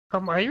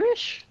I'm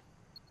Irish?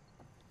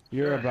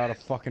 You're about a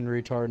fucking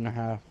retard and a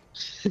half.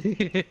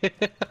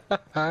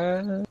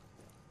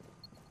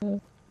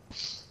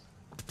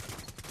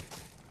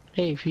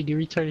 Hey, if you do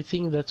retarded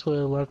thing, that's what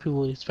a lot of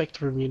people expect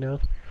from you now.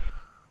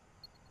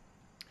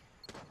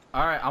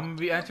 Alright, I'm gonna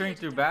be entering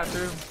through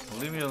bathroom.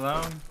 Leave me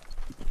alone.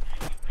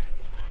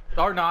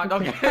 Or not,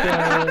 okay.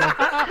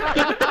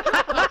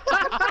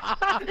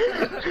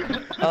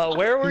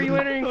 Where were you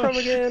entering from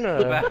again?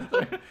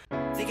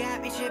 They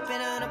got me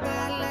tripping on a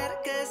bottle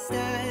of good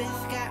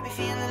stuff. Got me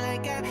feeling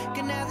like I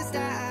could never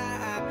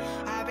stop.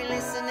 I've been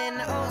listening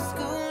to old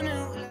school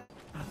new.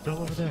 Go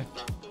over there.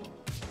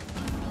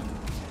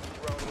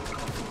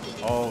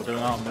 Oh, do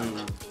not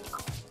move.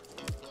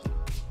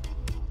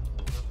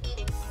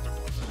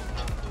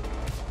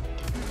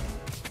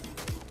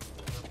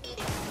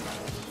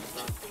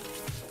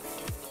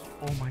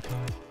 Oh my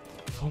god.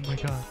 Oh my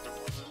god.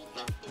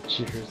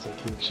 Cheers, I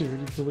think. Cheers,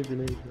 you feel like a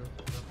grenade, bro.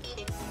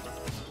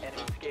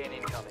 Enemy scan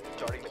incoming,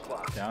 starting the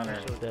clock. Downer.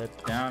 So dead.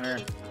 Downer.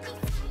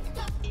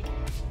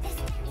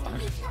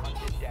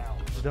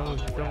 Down.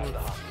 Don't.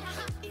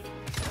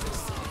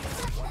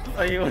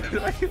 Are you?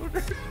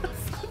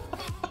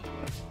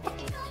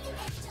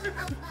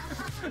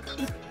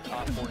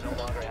 Op 4 no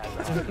longer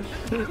has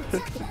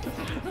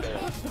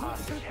the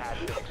hostage has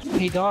been.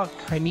 Hey, Doc,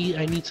 I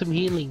need some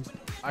healing.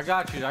 I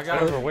got you, I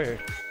got Over you. where?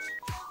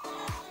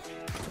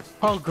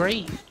 Oh,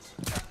 great.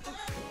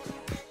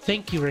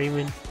 Thank you,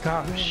 Raymond.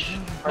 Gosh.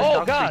 Our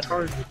Oh, dog's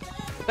God.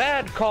 retarded.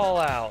 Bad call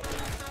out.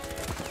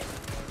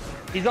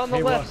 He's on the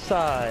Hey, left what?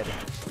 side.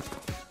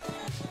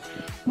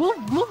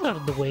 Move out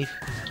of the way.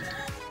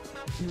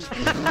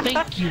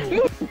 Thank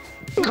you.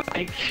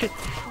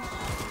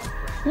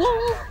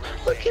 Whoa!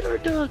 Look at our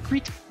dog.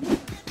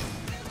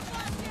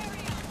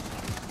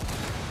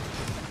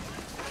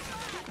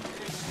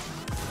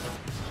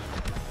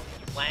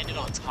 Landed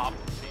on top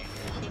of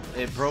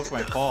me. It broke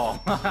my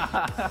fall.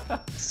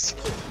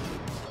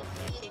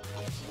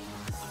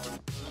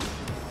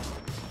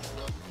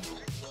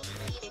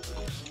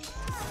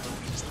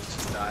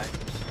 Die.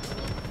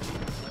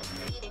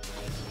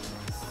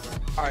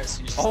 Alright,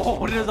 so you just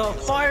Oh, there's a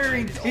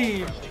firing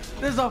team!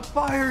 There's a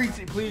firing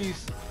team!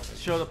 Please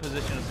show the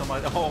position of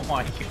somebody. Oh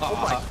my god. Oh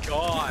my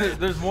god.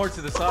 There's more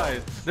to the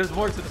side. There's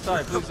more to the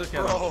side. Please look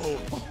at it.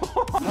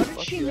 How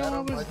did she know I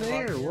was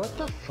there? What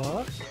the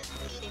fuck?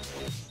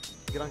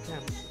 Get on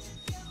camera.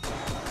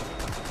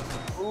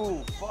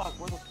 Ooh, fuck,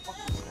 where the fuck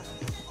is that?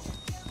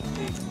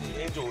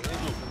 Hey, Angel,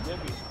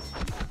 forgive me.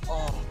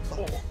 Oh.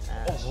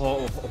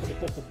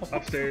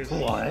 Upstairs.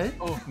 What?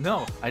 Oh,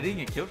 no, I didn't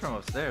get killed from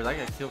upstairs. I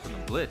got killed from the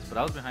blitz, but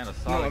I was behind a No,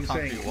 solid I'm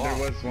saying concrete wall.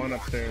 there was one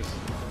upstairs.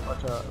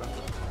 Watch out.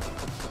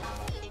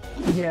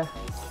 Yeah.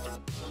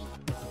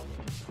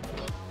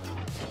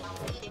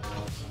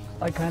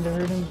 I kinda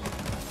heard him.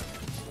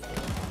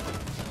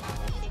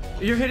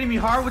 You're hitting me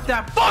hard with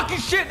that fucking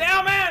shit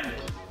now, man!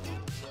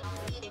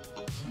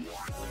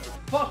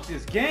 Fuck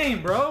this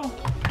game, bro!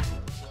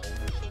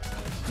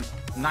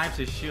 Knifes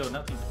his shield,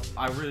 nothing.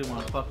 I really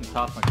want to fucking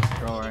toss my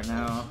controller right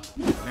now.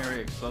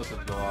 Very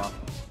explosive go off.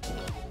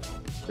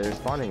 They're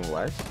spawning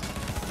west.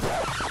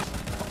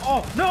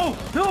 Oh, no!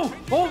 No!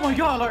 Oh my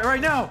god, like right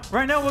now!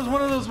 Right now was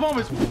one of those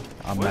moments.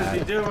 I'm What is mad.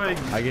 he doing?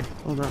 I get.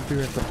 Hold on, be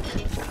right back.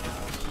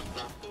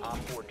 Op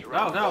 4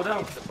 No.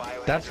 the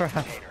That's right.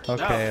 biohazard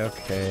Okay,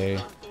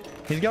 okay.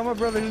 He's got my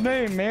brother's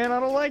name, man. I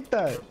don't like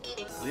that.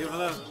 Leave it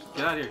alone.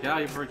 Get out of here. Get out of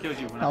here before he kills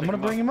you. I'm gonna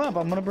bring him up.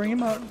 I'm gonna bring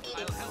him up.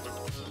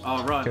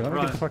 Oh, run, Okay, let me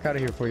run. get the fuck out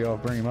of here for you. I'll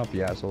bring him up,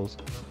 you assholes.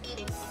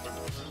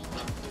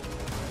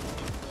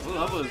 What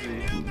level is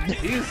he?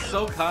 He is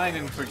so kind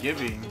and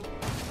forgiving.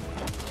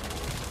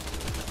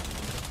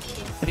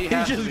 He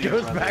has to just be your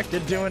goes brother. back to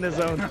doing his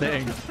own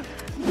thing.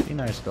 Be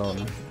nice,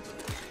 Dalton.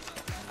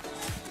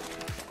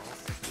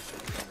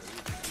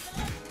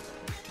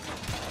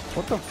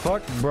 What the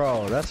fuck,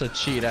 bro? That's a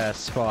cheat ass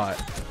spot.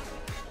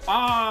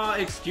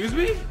 Excuse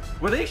me?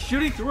 Were they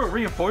shooting through a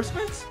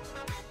reinforcements?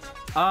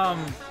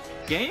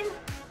 Game?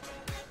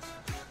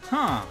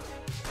 Huh.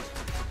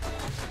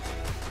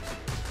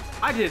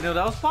 I didn't know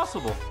that was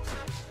possible.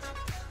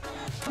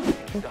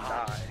 The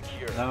hostage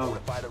secure. No.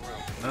 Fortify the room.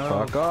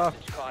 No. Fuck off.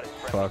 Hostage caught in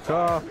friendly Fuck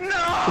off.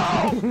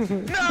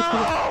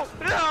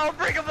 No!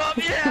 Bring him up,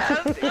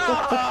 yes!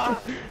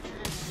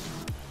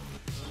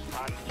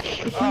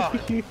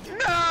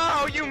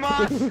 No, you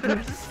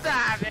monster!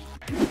 Stop it!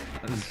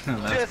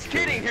 Just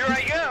kidding, here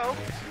I go!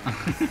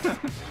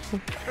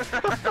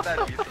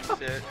 That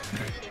easy shit.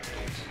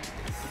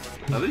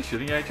 Are they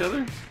shooting at each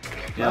other?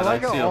 I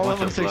like see a how all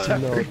bunch of us blood.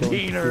 except No, for don't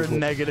Dean are do it.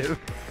 negative.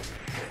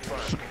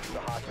 The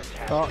hostage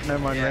has Oh, been never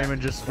mind. Yeah.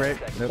 Raymond just sprayed.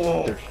 Yep,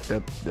 Oh.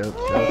 yep.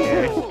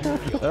 Okay.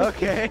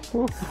 Okay.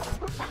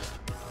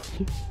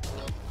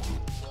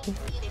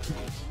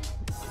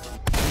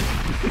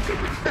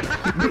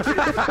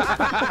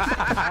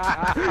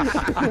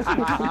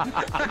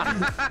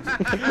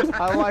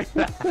 I like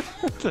that.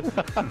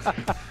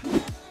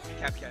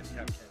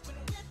 Cap.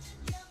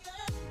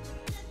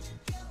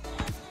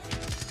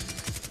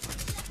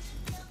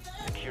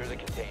 secure the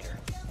container.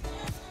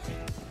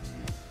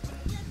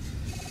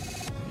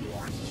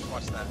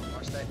 Watch that.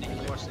 Watch that.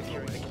 Nigga, watch the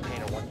gear.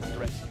 Container once the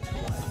threat.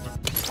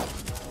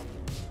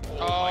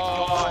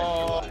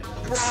 Oh,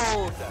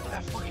 bro!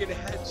 That fucking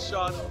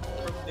headshot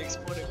from Nick's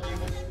point of view.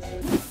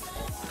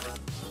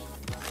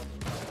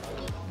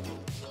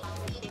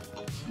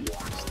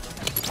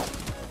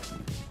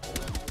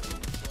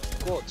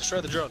 Cool,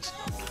 destroy the drones.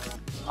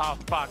 Oh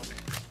fuck.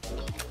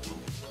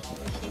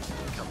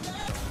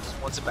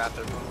 One's a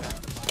bathroom.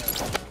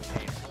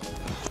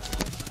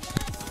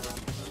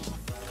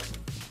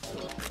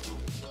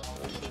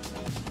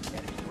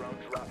 Enemy drone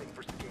dropping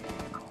for scanning.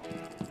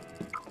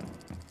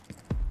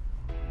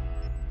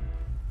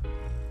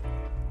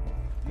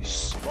 You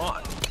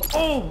spawn.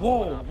 Oh,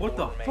 whoa! What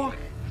the fuck?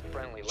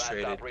 Friendly last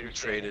Traded. operator You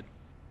standing. traded.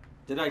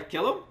 Did I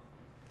kill him?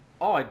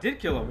 Oh, I did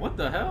kill him. What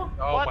the hell?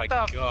 Oh What my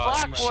the god.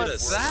 fuck You shoulda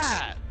was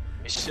that?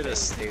 You should have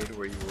stayed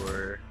where you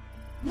were.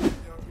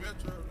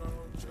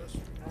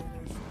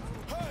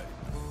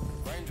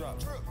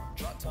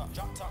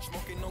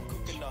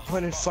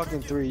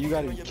 103. You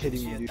gotta be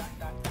kidding me, dude.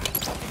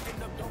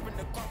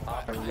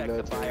 Protect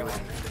the bio.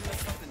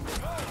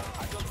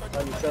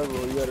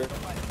 Several, you better.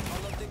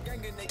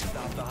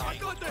 Stop the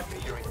hostage.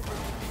 Securing the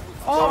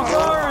Oh,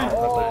 sorry!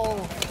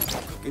 Oh,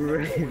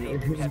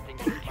 Protecting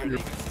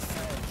security.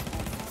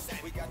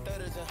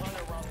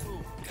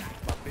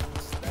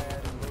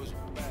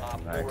 Op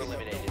 4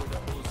 eliminated.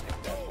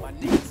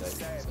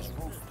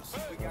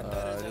 It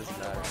doesn't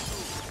matter.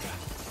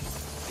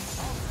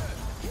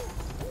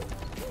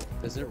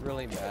 Does it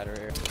really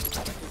matter?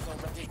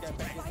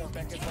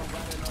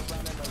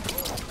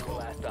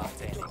 Last stop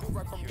standing.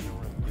 Secure the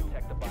room.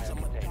 Protect the bio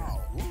container.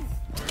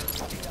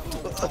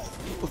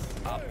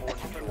 Op 4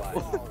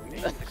 neutralized.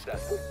 Mission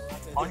successful.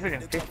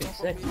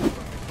 156.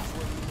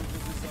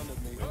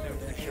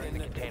 Securing the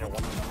container.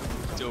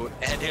 Dude,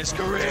 end his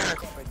career.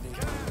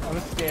 I'm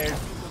scared.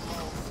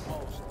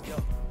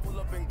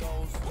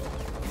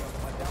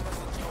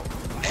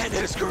 End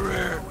his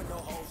career.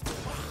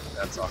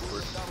 That's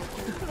awkward.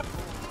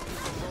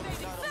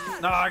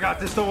 No, I got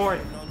this. Don't worry.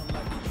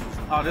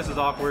 Oh, this is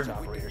awkward.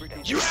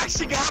 You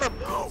actually got him.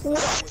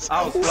 What?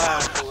 I was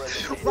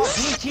flashed. Bro,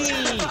 BT!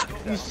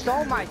 You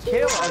stole my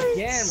kill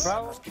again,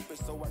 bro.